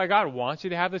can see why God wants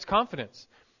you to have this confidence.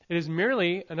 It is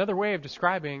merely another way of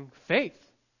describing faith.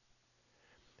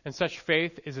 And such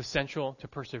faith is essential to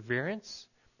perseverance.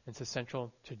 It's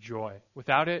essential to joy.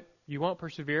 Without it, you won't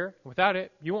persevere. Without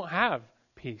it, you won't have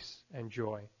peace and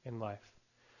joy in life.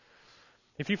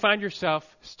 If you find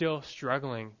yourself still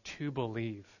struggling to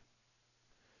believe,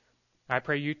 I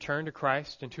pray you turn to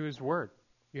Christ and to his word.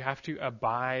 You have to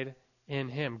abide in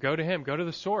him. Go to him. Go to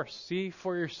the source. See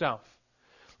for yourself.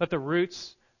 Let the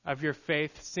roots of your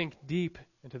faith sink deep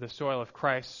into the soil of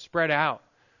Christ. Spread out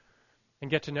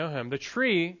and get to know him. The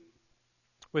tree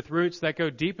with roots that go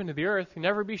deep into the earth can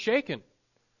never be shaken.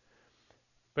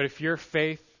 But if your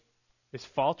faith is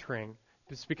faltering,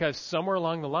 it's because somewhere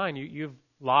along the line you've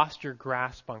lost your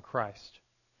grasp on Christ.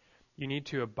 You need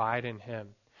to abide in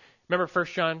him. Remember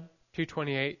 1 John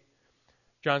 2:28?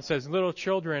 John says, "Little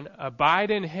children, abide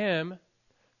in him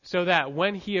so that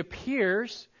when he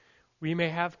appears, we may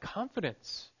have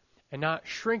confidence and not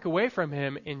shrink away from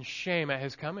him in shame at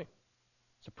his coming."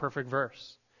 It's a perfect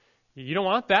verse. You don't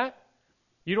want that.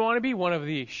 You don't want to be one of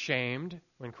the shamed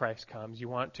when Christ comes. You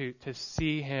want to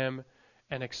see him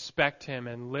and expect him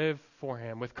and live for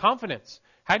him with confidence.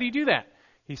 How do you do that?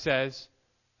 He says,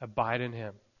 abide in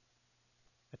him.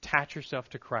 Attach yourself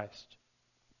to Christ.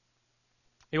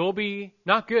 It will be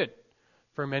not good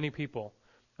for many people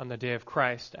on the day of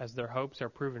Christ as their hopes are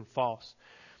proven false.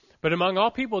 But among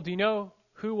all people, do you know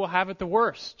who will have it the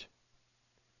worst?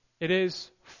 It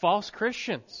is false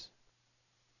Christians.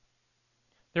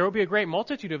 There will be a great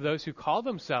multitude of those who call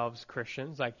themselves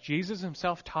Christians, like Jesus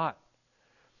himself taught.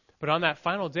 But on that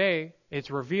final day,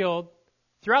 it's revealed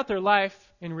throughout their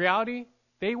life, in reality,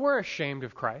 they were ashamed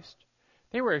of Christ.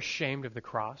 They were ashamed of the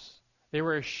cross. They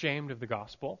were ashamed of the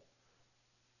gospel.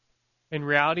 In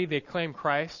reality, they claimed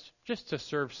Christ just to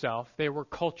serve self. They were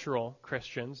cultural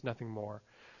Christians, nothing more.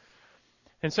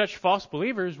 And such false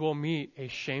believers will meet a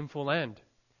shameful end.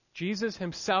 Jesus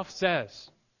himself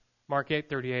says, Mark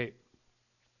 8:38,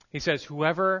 he says,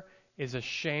 "Whoever is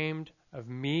ashamed of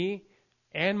me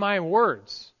and my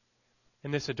words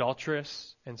in this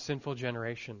adulterous and sinful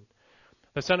generation,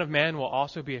 the Son of Man will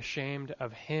also be ashamed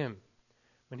of him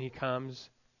when he comes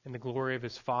in the glory of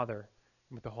his Father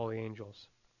and with the holy angels."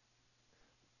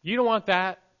 You don't want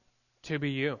that to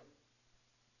be you.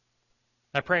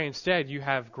 I pray instead you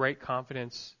have great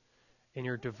confidence in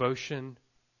your devotion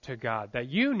to God, that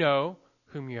you know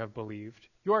whom you have believed.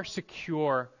 You are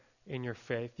secure in your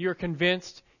faith. You are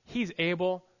convinced He's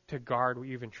able to guard what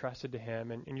you've entrusted to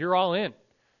him, and you're all in.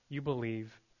 You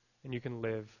believe, and you can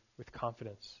live with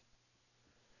confidence.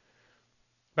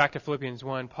 Back to Philippians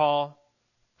 1, Paul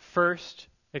first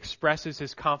expresses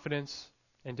his confidence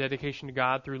and dedication to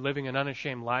God through living an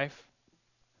unashamed life.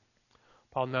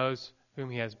 Paul knows whom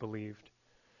he has believed.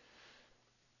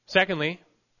 Secondly,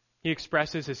 he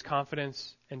expresses his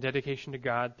confidence and dedication to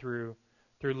God through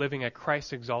living a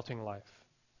Christ-exalting life.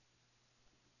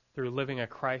 Through living a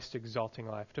Christ-exalting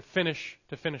life. To finish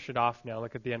it off now,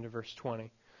 look at the end of verse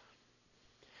 20.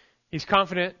 He's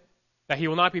confident that he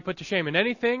will not be put to shame in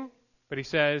anything, but he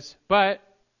says, but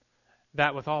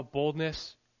that with all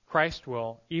boldness Christ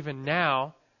will, even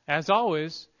now, as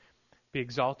always, be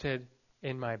exalted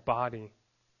in my body,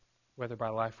 whether by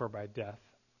life or by death.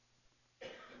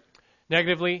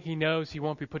 Negatively, he knows he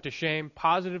won't be put to shame.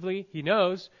 Positively, he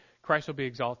knows Christ will be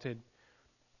exalted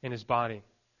in his body.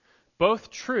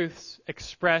 Both truths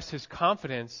express his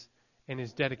confidence and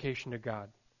his dedication to God.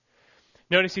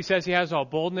 Notice he says he has all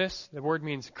boldness. The word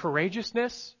means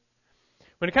courageousness.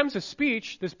 When it comes to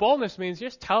speech, this boldness means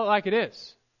just tell it like it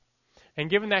is. And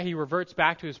given that he reverts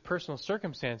back to his personal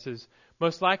circumstances,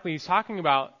 most likely he's talking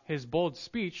about his bold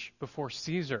speech before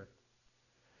Caesar.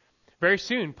 Very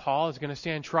soon, Paul is going to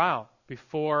stand trial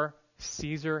before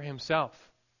Caesar himself,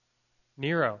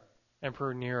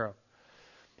 Emperor Nero.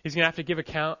 He's going to have to give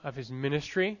account of his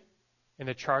ministry and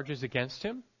the charges against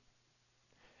him.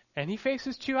 And he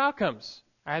faces two outcomes.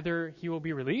 Either he will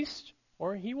be released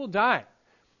or he will die.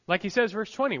 Like he says,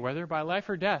 verse 20, whether by life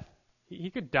or death,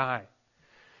 he could die.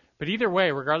 But either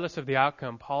way, regardless of the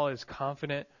outcome, Paul is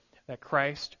confident that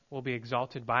Christ will be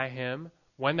exalted by him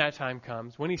when that time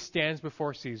comes, when he stands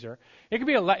before Caesar. It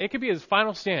could be his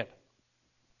final stand.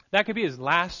 That could be his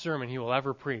last sermon he will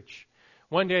ever preach.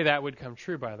 One day that would come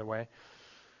true, by the way.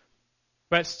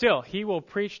 But still, he will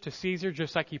preach to Caesar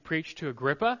just like he preached to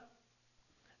Agrippa.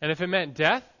 And if it meant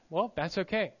death, well, that's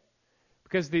okay.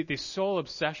 Because the sole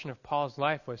obsession of Paul's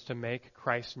life was to make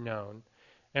Christ known.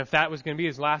 And if that was going to be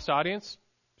his last audience,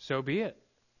 so be it.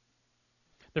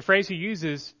 The phrase he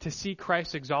uses, to see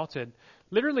Christ exalted,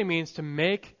 literally means to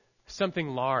make something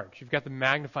large. You've got the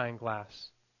magnifying glass.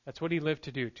 That's what he lived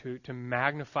to do, to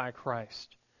magnify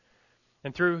Christ.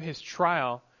 And through his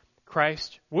trial,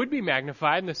 Christ would be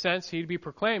magnified in the sense he'd be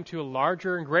proclaimed to a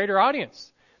larger and greater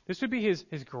audience. This would be his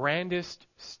grandest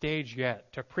stage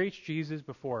yet, to preach Jesus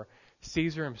before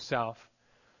Caesar himself.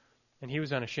 And he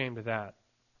was unashamed of that.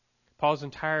 Paul's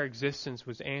entire existence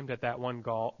was aimed at that one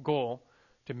goal,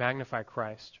 to magnify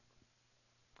Christ.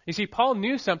 You see, Paul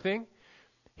knew something.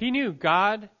 He knew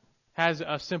God has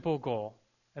a simple goal,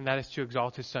 and that is to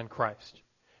exalt his son Christ.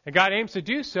 And God aims to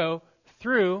do so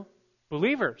through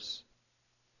believers.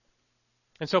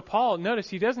 And so Paul, notice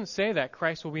he doesn't say that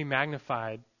Christ will be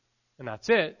magnified, and that's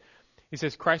it. He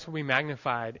says Christ will be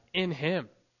magnified in him,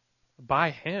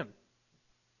 by him.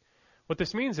 What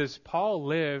this means is Paul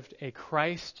lived a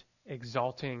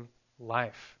Christ-exalting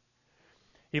life.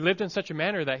 He lived in such a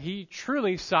manner that he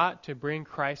truly sought to bring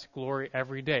Christ glory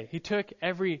every day. He took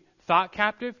every thought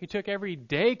captive, he took every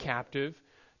day captive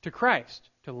to Christ,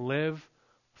 to live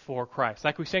for Christ.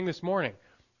 Like we sang this morning,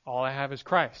 all I have is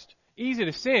Christ. Easy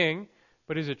to sing,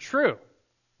 but is it true?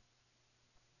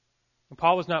 And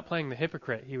Paul was not playing the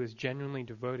hypocrite. He was genuinely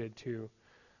devoted to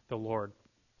the Lord.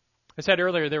 I said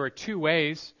earlier there were two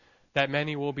ways that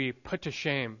many will be put to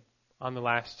shame on the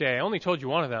last day. I only told you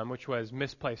one of them, which was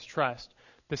misplaced trust.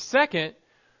 The second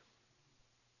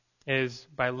is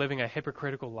by living a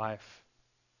hypocritical life.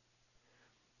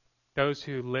 Those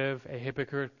who live a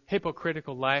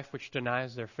hypocritical life which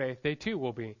denies their faith, they too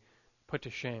will be put to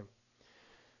shame.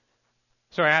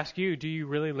 So I ask you, do you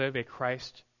really live a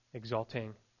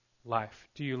Christ-exalting life?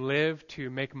 Do you live to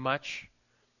make much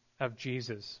of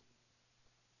Jesus?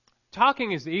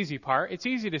 Talking is the easy part. It's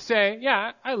easy to say,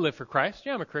 yeah, I live for Christ.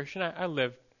 Yeah, I'm a Christian. I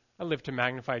live to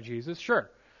magnify Jesus.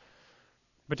 Sure.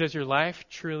 But does your life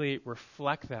truly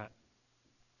reflect that?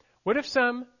 What if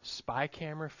some spy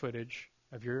camera footage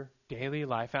of your daily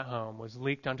life at home was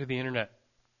leaked onto the internet?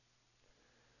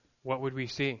 What would we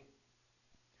see?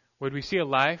 Would we see a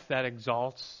life that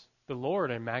exalts the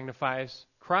Lord and magnifies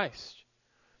Christ?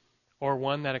 Or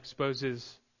one that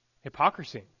exposes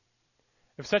hypocrisy?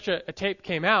 If such a tape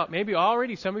came out, maybe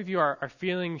already some of you are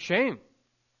feeling shame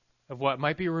of what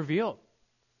might be revealed.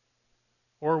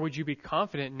 Or would you be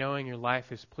confident knowing your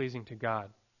life is pleasing to God?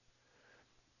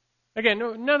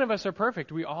 Again, none of us are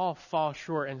perfect. We all fall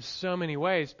short in so many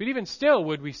ways. But even still,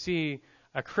 would we see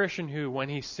a Christian who, when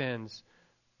he sins,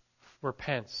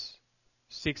 repents,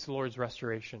 seeks the Lord's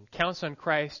restoration, counts on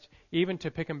Christ even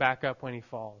to pick him back up when he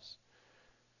falls?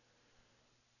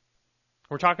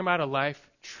 We're talking about a life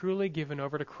truly given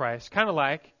over to Christ, kind of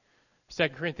like 2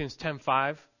 Corinthians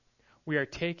 10:5. We are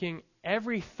taking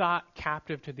every thought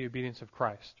captive to the obedience of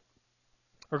Christ.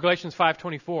 Or Galatians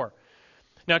 5:24.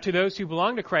 Now to those who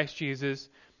belong to Christ Jesus,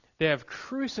 they have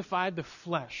crucified the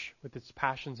flesh with its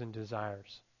passions and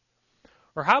desires.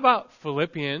 Or how about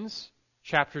Philippians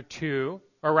chapter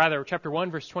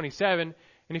 1, verse 27?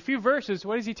 In a few verses,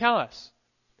 what does he tell us?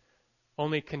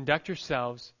 Only conduct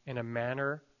yourselves in a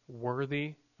manner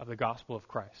worthy of the gospel of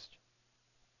Christ.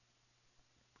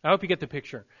 I hope you get the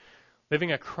picture.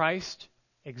 Living a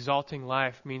Christ-exalting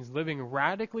life means living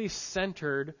radically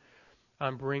centered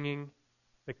on bringing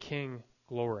the King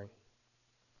glory.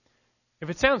 If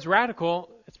it sounds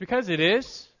radical, it's because it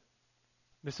is.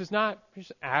 This is not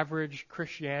just average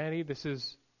Christianity. This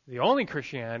is the only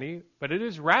Christianity, but it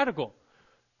is radical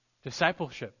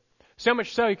discipleship. So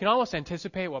much so, you can almost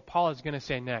anticipate what Paul is going to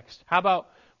say next. How about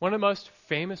one of the most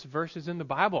famous verses in the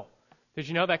Bible? Did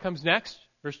you know that comes next?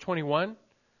 Verse 21.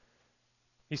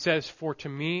 He says, "For to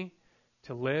me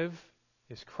to live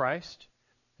is Christ,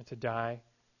 and to die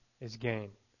is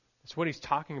gain." That's what he's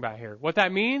talking about here. What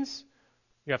that means,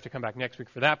 you have to come back next week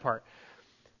for that part.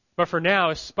 But for now,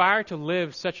 aspire to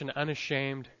live such an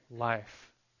unashamed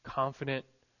life, confident,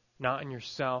 not in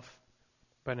yourself,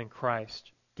 but in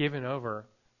Christ, given over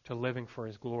to living for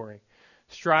his glory.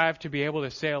 Strive to be able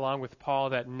to say along with Paul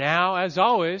that now, as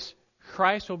always,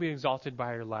 Christ will be exalted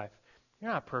by your life.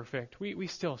 You're not perfect. We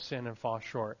still sin and fall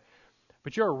short.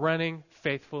 But you're running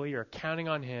faithfully. You're counting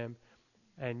on him,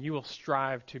 and you will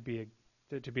strive to be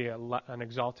an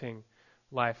exalting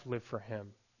life lived for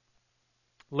him.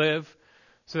 Live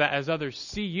so that as others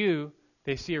see you,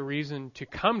 they see a reason to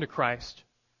come to Christ,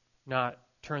 not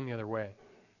turn the other way.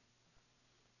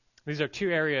 These are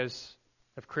two areas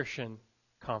of Christian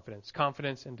confidence.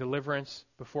 Confidence in deliverance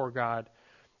before God,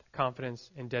 confidence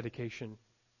in dedication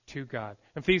to God.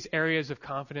 If these areas of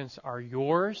confidence are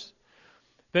yours,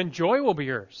 then joy will be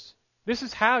yours. This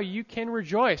is how you can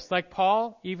rejoice. Like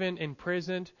Paul, even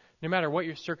imprisoned, no matter what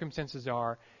your circumstances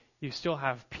are, you still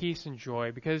have peace and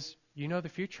joy because you know the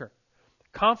future.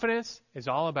 Confidence is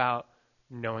all about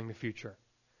knowing the future.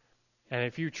 And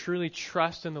if you truly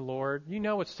trust in the Lord, you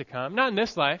know what's to come. Not in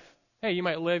this life. Hey, you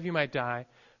might live, you might die.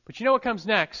 But you know what comes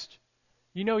next.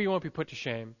 You know you won't be put to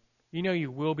shame. You know you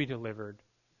will be delivered.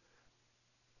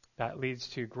 That leads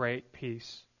to great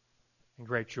peace and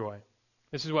great joy.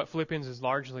 This is what Philippians is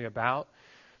largely about.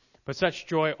 But such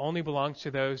joy only belongs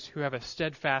to those who have a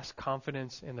steadfast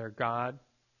confidence in their God,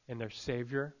 in their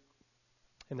Savior,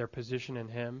 in their position in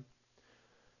him.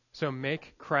 So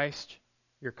make Christ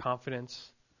your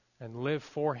confidence and live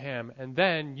for him. And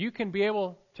then you can be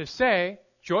able to say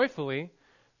joyfully,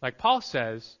 like Paul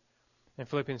says in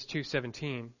Philippians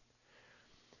 2:17,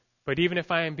 "But even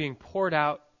if I am being poured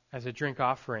out as a drink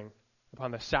offering upon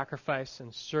the sacrifice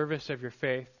and service of your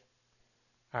faith,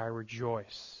 I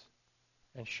rejoice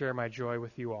and share my joy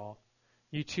with you all.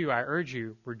 You too, I urge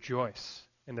you, rejoice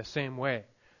in the same way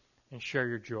and share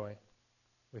your joy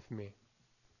with me."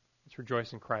 Let's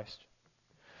rejoice in Christ.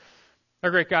 Our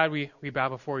great God, we bow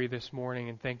before you this morning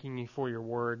and thanking you for your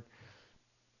word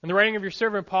and the writing of your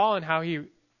servant Paul and how he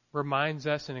reminds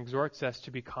us and exhorts us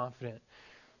to be confident.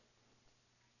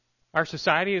 Our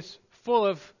society is full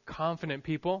of confident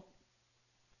people,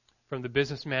 from the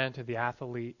businessman to the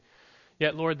athlete.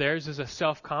 Yet, Lord, theirs is a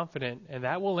self-confident, and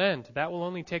that will end. That will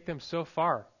only take them so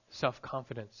far,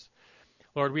 self-confidence.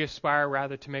 Lord, we aspire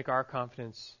rather to make our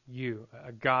confidence you,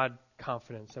 a God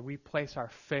confidence, that we place our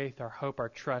faith, our hope, our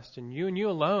trust in you and you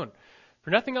alone.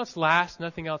 For nothing else lasts,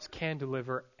 nothing else can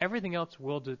deliver. Everything else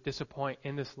will disappoint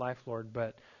in this life, Lord,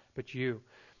 but you.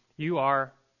 You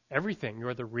are everything. You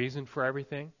are the reason for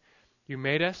everything. You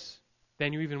made us.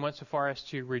 Then you even went so far as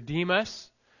to redeem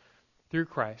us through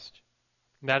Christ.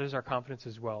 And that is our confidence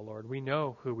as well, Lord. We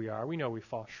know who we are. We know we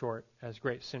fall short as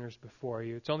great sinners before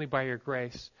you. It's only by your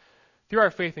grace, through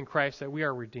our faith in Christ, that we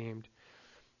are redeemed.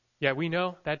 Yet we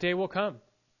know that day will come.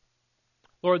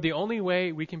 Lord, the only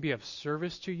way we can be of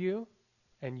service to you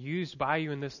and used by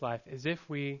you in this life is if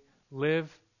we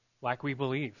live like we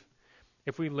believe.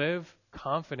 If we live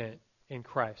confident in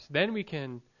Christ, then we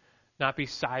can not be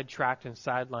sidetracked and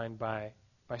sidelined by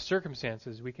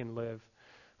circumstances. We can live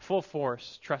full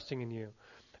force, trusting in you.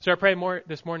 So I pray more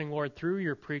this morning, Lord, through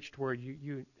your preached word,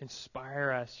 you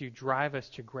inspire us, you drive us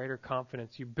to greater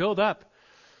confidence. You build up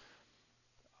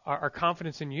our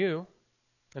confidence in you,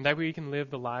 and that we can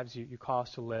live the lives you call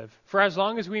us to live for as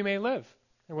long as we may live.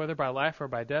 And whether by life or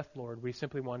by death, Lord, we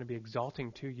simply want to be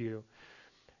exalting to you.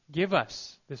 Give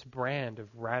us this brand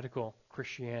of radical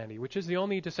Christianity, which is the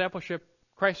only discipleship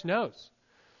Christ knows,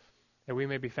 that we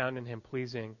may be found in him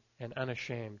pleasing and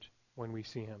unashamed when we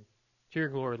see him. To your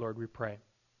glory, Lord, we pray.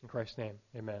 In Christ's name,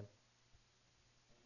 amen.